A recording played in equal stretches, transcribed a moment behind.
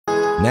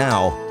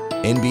Now,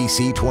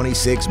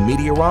 NBC26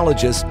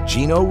 meteorologist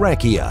Gino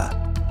Recchia.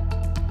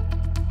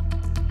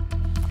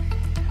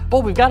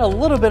 Well, we've got a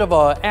little bit of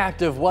an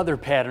active weather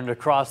pattern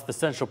across the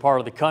central part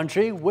of the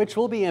country, which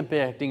will be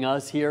impacting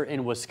us here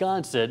in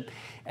Wisconsin.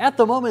 At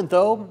the moment,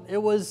 though, it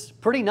was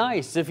pretty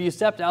nice. If you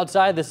stepped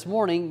outside this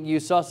morning, you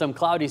saw some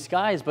cloudy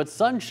skies, but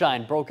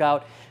sunshine broke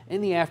out in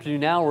the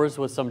afternoon hours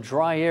with some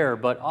dry air.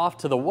 But off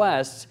to the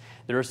west,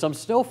 there is some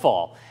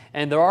snowfall.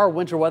 And there are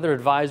winter weather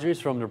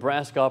advisories from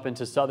Nebraska up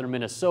into southern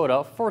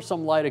Minnesota for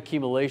some light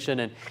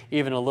accumulation and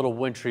even a little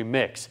wintry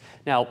mix.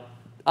 Now,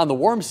 on the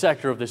warm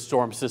sector of this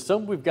storm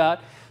system, we've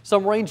got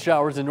some rain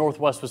showers in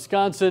northwest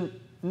Wisconsin.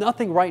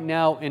 Nothing right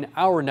now in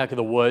our neck of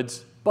the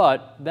woods,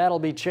 but that'll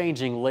be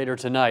changing later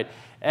tonight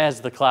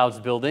as the clouds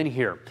build in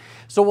here.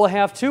 So we'll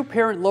have two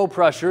parent low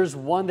pressures,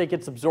 one that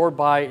gets absorbed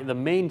by the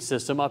main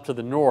system up to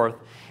the north.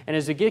 And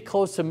as we get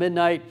close to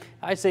midnight,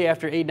 I'd say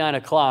after 8, 9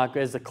 o'clock,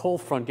 as the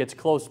cold front gets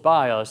close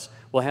by us,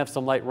 we'll have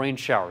some light rain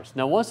showers.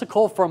 Now, once the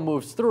cold front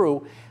moves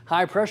through,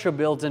 high pressure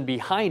builds in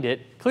behind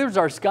it, clears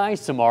our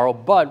skies tomorrow,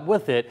 but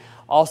with it,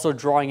 also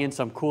drawing in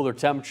some cooler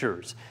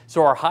temperatures.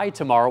 So our high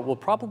tomorrow will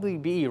probably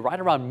be right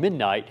around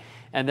midnight,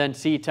 and then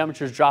see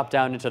temperatures drop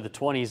down into the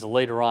 20s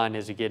later on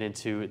as you get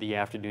into the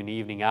afternoon,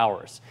 evening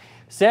hours.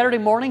 Saturday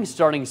morning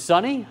starting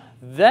sunny,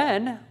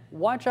 then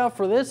watch out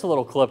for this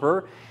little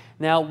clipper.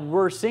 Now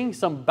we're seeing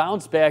some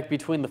bounce back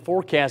between the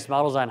forecast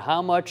models on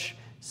how much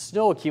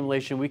snow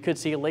accumulation we could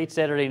see late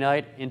Saturday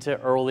night into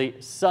early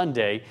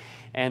Sunday.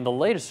 And the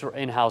latest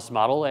in-house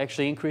model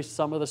actually increased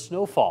some of the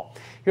snowfall.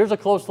 Here's a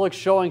close look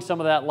showing some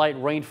of that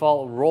light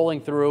rainfall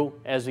rolling through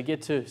as we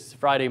get to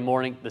Friday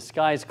morning. The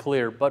sky's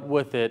clear, but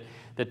with it,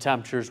 the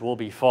temperatures will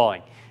be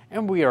falling.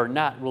 And we are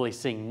not really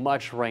seeing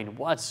much rain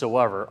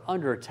whatsoever,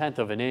 under 1/10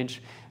 of an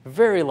inch.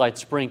 Very light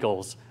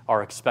sprinkles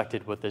are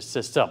expected with this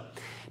system.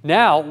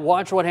 Now,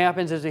 watch what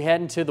happens as we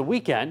head into the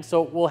weekend.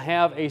 So we'll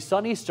have a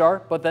sunny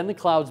start, but then the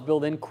clouds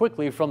build in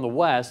quickly from the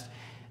west.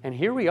 And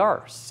here we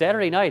are,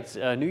 Saturday night,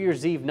 New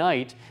Year's Eve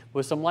night,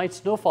 with some light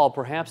snowfall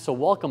perhaps to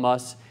welcome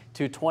us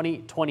to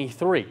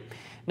 2023.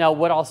 Now,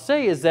 what I'll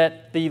say is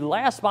that the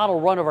last model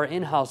run of our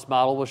in-house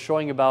model was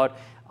showing about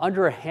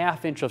under a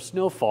 ½ inch of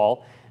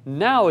snowfall.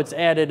 Now it's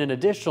added an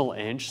additional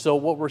inch. So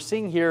what we're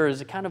seeing here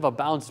is a kind of a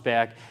bounce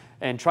back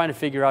and trying to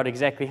figure out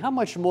exactly how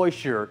much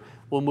moisture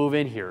will move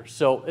in here.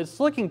 So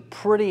it's looking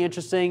pretty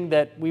interesting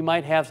that we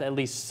might have at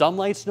least some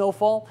light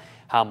snowfall.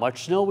 How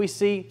much snow we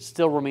see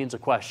still remains a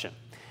question.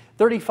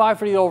 35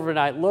 for the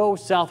overnight low,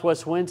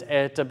 southwest winds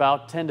at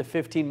about 10 to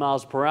 15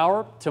 miles per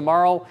hour.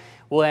 Tomorrow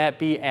will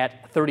be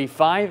at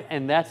 35,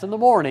 and that's in the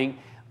morning.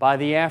 By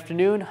the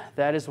afternoon,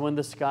 that is when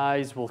the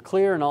skies will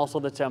clear and also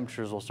the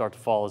temperatures will start to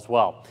fall as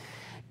well.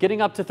 Getting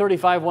up to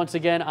 35 once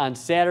again on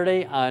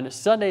Saturday. On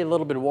Sunday, a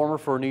little bit warmer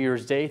for New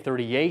Year's Day,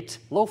 38.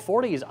 Low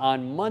 40s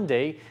on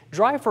Monday.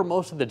 Dry for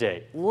most of the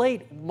day.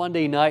 Late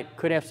Monday night,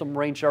 could have some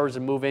rain showers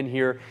and move in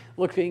here.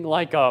 Looking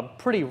like a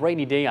pretty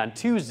rainy day on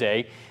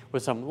Tuesday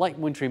with some light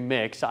wintry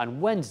mix. On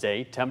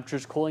Wednesday,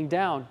 temperatures cooling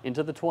down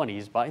into the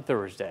 20s by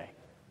Thursday.